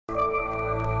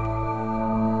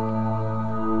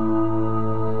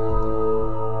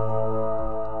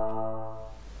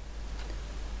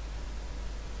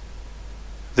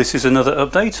This is another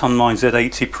update on my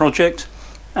Z80 project,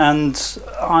 and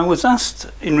I was asked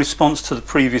in response to the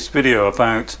previous video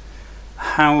about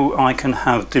how I can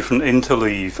have different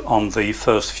interleave on the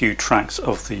first few tracks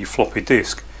of the floppy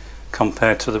disk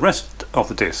compared to the rest of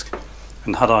the disk,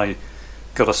 and had I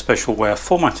got a special way of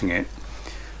formatting it.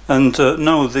 And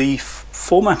no, the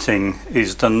formatting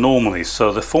is done normally,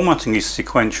 so the formatting is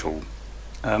sequential.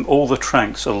 All the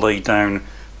tracks are laid down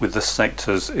with the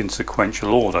sectors in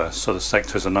sequential order, so the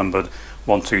sectors are numbered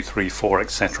 1, 2, 3, 4,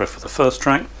 etc. for the first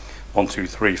track, 1, 2,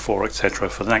 3, 4, etc.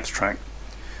 for the next track.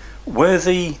 Where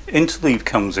the interleave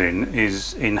comes in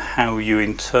is in how you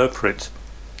interpret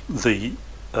the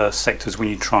sectors when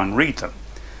you try and read them.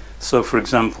 So for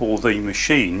example, the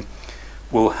machine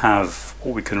will have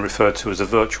what we can refer to as a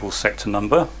virtual sector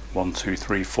number, 1, 2,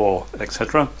 3, 4,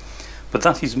 etc. But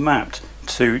that is mapped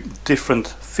to different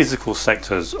physical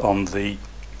sectors on the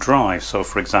drive. So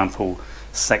for example,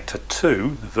 sector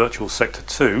 2, the virtual sector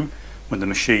 2, when the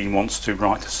machine wants to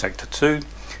write to sector 2,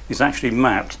 is actually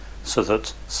mapped so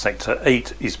that sector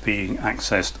 8 is being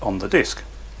accessed on the disk.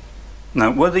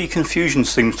 Now, where the confusion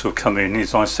seems to have come in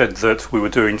is I said that we were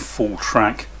doing full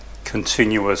track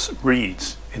continuous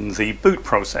reads in the boot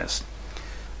process,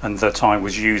 and that I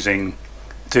was using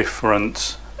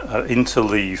different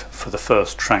interleave for the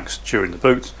first tracks during the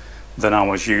boot than I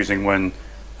was using when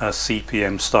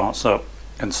CPM starts up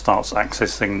and starts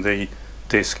accessing the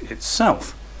disk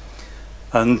itself.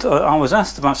 And I was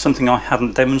asked about something I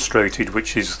haven't demonstrated,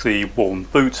 which is the warm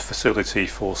boot facility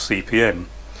for CPM.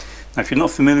 Now, if you're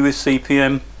not familiar with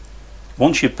CPM,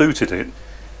 once you've booted it,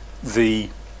 the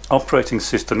operating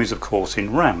system is of course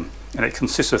in RAM, and it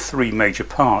consists of three major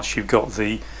parts. You've got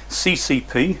the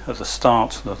CCP at the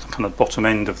start, the kind of bottom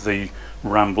end of the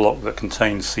RAM block that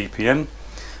contains CPM.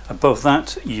 Above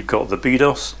that you've got the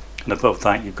BIOS, and above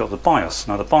that you've got the BIOS.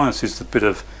 Now the BIOS is the bit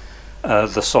of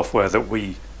the software that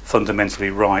we fundamentally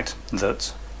write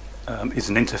that is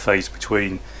an interface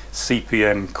between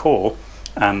CPM core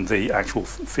and the actual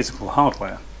physical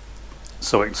hardware.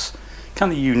 So it's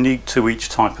kind of unique to each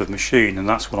type of machine, and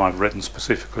that's what I've written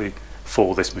specifically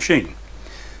for this machine.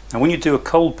 Now when you do a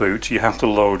cold boot, you have to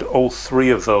load all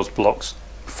three of those blocks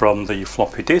from the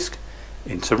floppy disk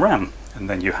into RAM, and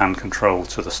then you hand control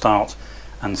to the start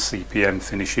and CPM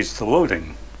finishes the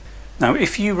loading. Now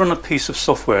if you run a piece of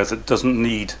software that doesn't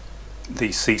need the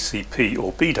CCP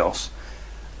or BIOS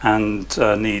and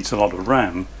needs a lot of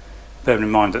RAM, bear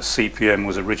in mind that CPM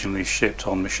was originally shipped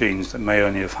on machines that may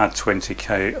only have had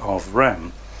 20k of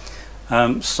RAM.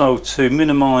 So to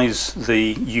minimize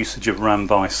the usage of RAM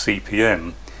by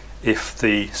CPM, if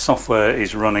the software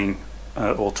is running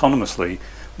autonomously,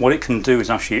 what it can do is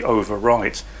actually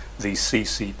overwrite the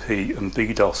CCP and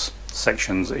BIOS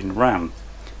sections in RAM.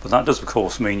 But that does of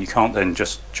course mean you can't then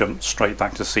just jump straight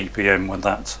back to CPM when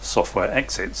that software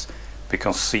exits,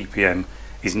 because CPM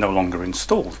is no longer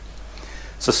installed.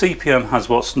 So CPM has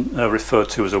what's referred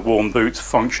to as a warm boot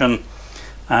function,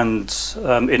 and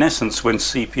in essence when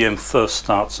CPM first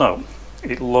starts up,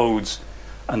 it loads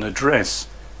an address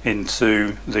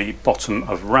into the bottom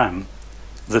of RAM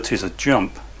that is a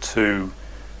jump to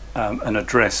an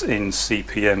address in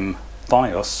CPM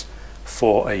BIOS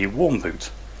for a warm boot.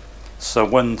 So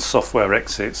when software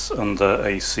exits under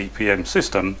a CPM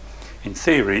system, in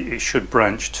theory it should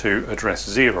branch to address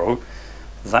 0.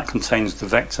 That contains the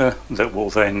vector that will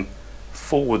then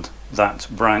forward that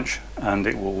branch, and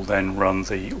it will then run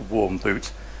the warm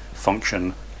boot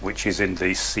function, which is in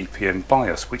the CPM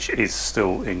BIOS, which is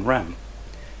still in RAM.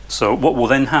 So what will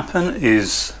then happen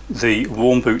is the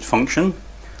warm boot function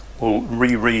will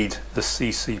reread the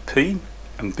CCP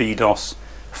and BIOS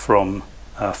from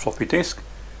floppy disk,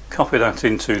 copy that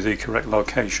into the correct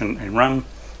location in RAM,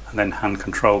 and then hand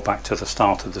control back to the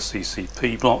start of the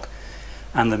CCP block,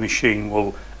 and the machine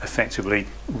will effectively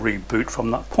reboot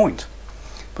from that point.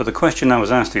 But the question I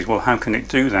was asked is, well, how can it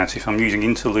do that if I'm using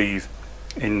interleave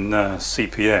in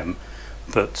CPM,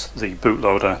 but the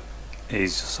bootloader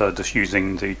is just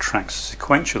using the tracks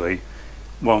sequentially?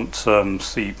 Won't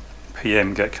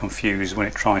CPM get confused when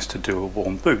it tries to do a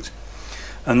warm boot?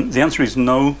 And the answer is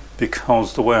no,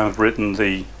 because the way I've written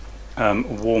the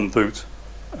warm boot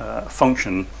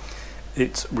function,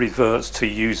 it reverts to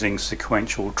using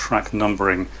sequential track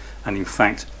numbering, and in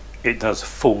fact it does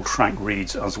full track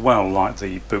reads as well, like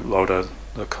the bootloader,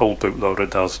 the cold bootloader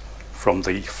does from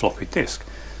the floppy disk.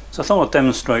 So I thought I'd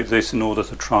demonstrate this in order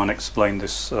to try and explain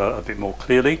this a bit more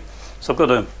clearly. So I've got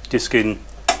a disk in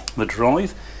the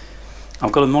drive.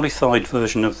 I've got a modified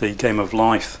version of the Game of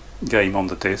Life game on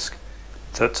the disk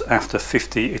that after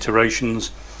 50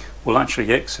 iterations will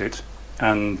actually exit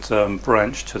and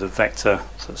branch to the vector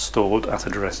that's stored at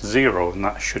address 0, and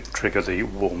that should trigger the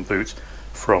warm boot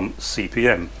from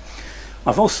CPM.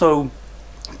 I've also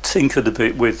tinkered a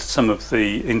bit with some of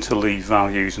the interleave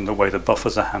values and the way the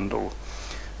buffers are handled,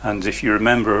 and if you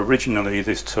remember, originally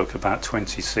this took about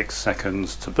 26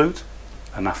 seconds to boot,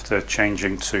 and after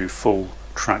changing to full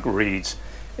track reads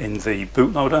in the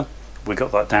bootloader we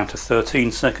got that down to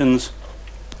 13 seconds.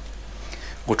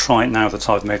 We'll try it now that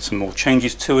I've made some more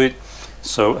changes to it.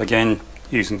 So again,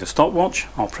 using the stopwatch,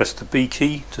 I'll press the B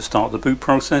key to start the boot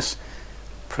process,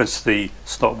 press the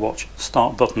stopwatch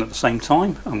start button at the same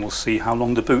time, and we'll see how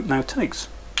long the boot now takes.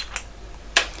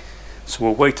 So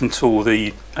we'll wait until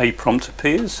the A prompt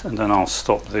appears, and then I'll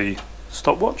stop the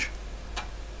stopwatch.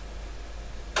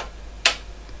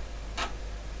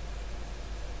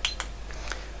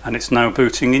 And it's now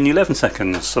booting in 11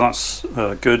 seconds, so that's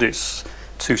good. It's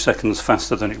 2 seconds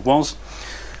faster than it was.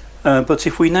 But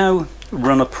if we now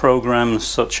run a program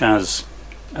such as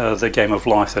the Game of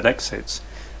Life that exits,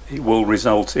 it will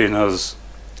result in us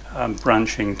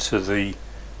branching to the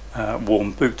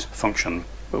warm boot function.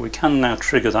 But we can now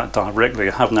trigger that directly.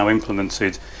 I have now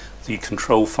implemented the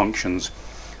control functions.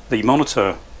 The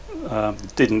monitor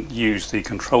didn't use the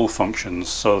control functions,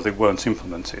 so they weren't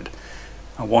implemented.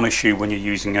 And one issue when you're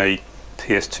using a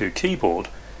PS2 keyboard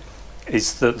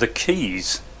is that the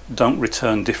keys don't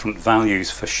return different values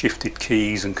for shifted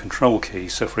keys and control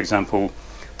keys. So for example,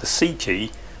 the C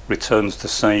key returns the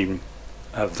same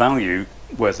value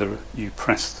whether you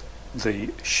press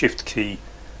the shift key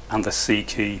and the C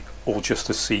key or just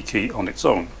the C key on its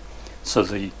own. So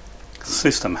the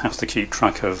system has to keep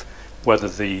track of whether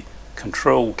the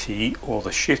control key or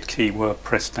the shift key were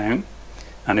pressed down,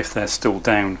 and if they're still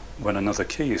down when another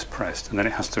key is pressed, and then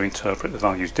it has to interpret the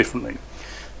values differently.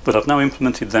 But I've now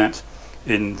implemented that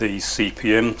in the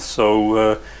CPM,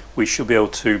 so we should be able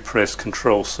to press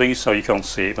Control C, so you can't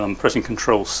see it, but I'm pressing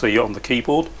Control C on the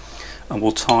keyboard, and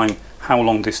we'll time how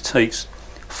long this takes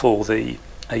for the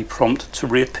A prompt to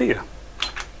reappear.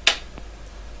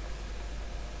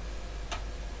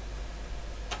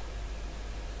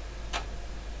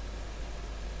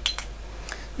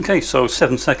 Okay, so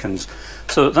 7 seconds.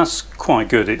 So that's quite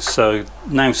good. It's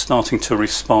now starting to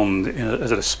respond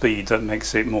at a speed that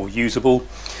makes it more usable.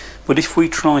 But if we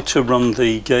try to run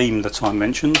the game that I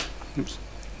mentioned, oops,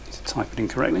 need to type it in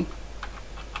correctly.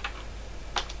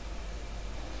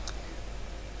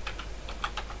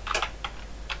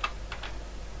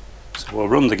 So we'll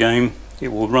run the game. It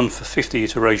will run for 50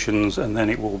 iterations, and then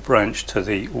it will branch to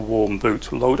the warm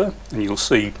boot loader, and you'll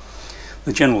see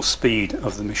the general speed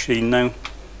of the machine now.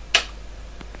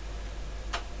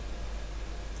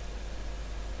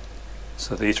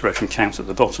 So the iteration counts at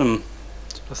the bottom,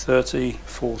 30,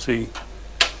 40,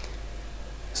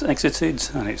 it's exited,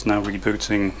 and it's now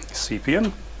rebooting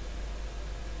CPM.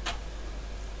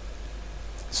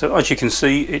 So as you can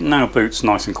see, it now boots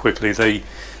nice and quickly. It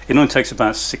only takes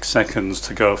about 6 seconds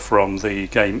to go from the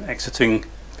game exiting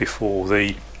before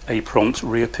the A prompt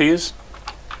reappears,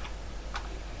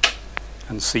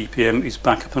 and CPM is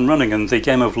back up and running. And the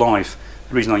Game of Life,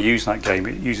 the reason I use that game,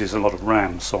 it uses a lot of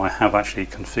RAM, so I have actually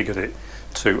configured it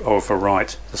to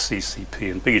overwrite the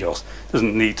CCP and BDOS.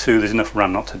 Doesn't need to, there's enough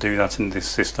RAM not to do that in this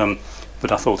system,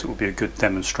 but I thought it would be a good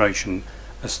demonstration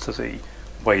as to the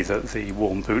way that the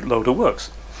warm boot loader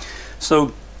works.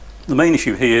 So the main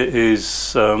issue here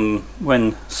is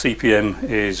when CPM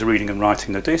is reading and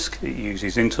writing the disk, it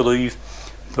uses interleave,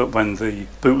 but when the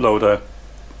bootloader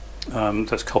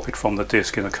that's copied from the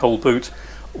disk in a cold boot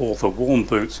or the warm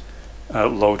boot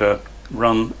loader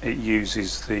run, it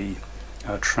uses the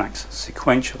tracks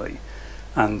sequentially,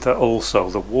 and also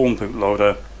the warm boot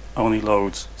loader only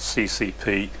loads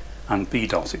CCP and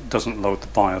BDOS. It doesn't load the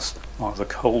BIOS like the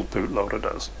cold boot loader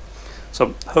does.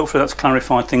 So hopefully that's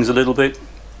clarified things a little bit,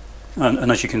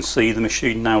 and as you can see, the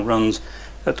machine now runs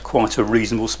at quite a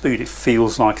reasonable speed. It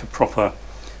feels like a proper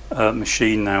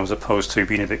machine now, as opposed to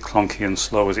being a bit clunky and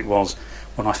slow as it was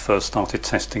when I first started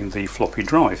testing the floppy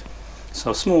drive. So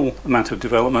a small amount of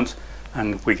development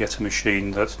and we get a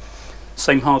machine that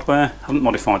same hardware, haven't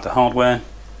modified the hardware,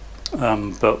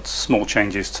 but small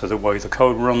changes to the way the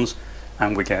code runs,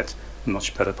 and we get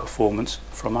much better performance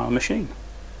from our machine.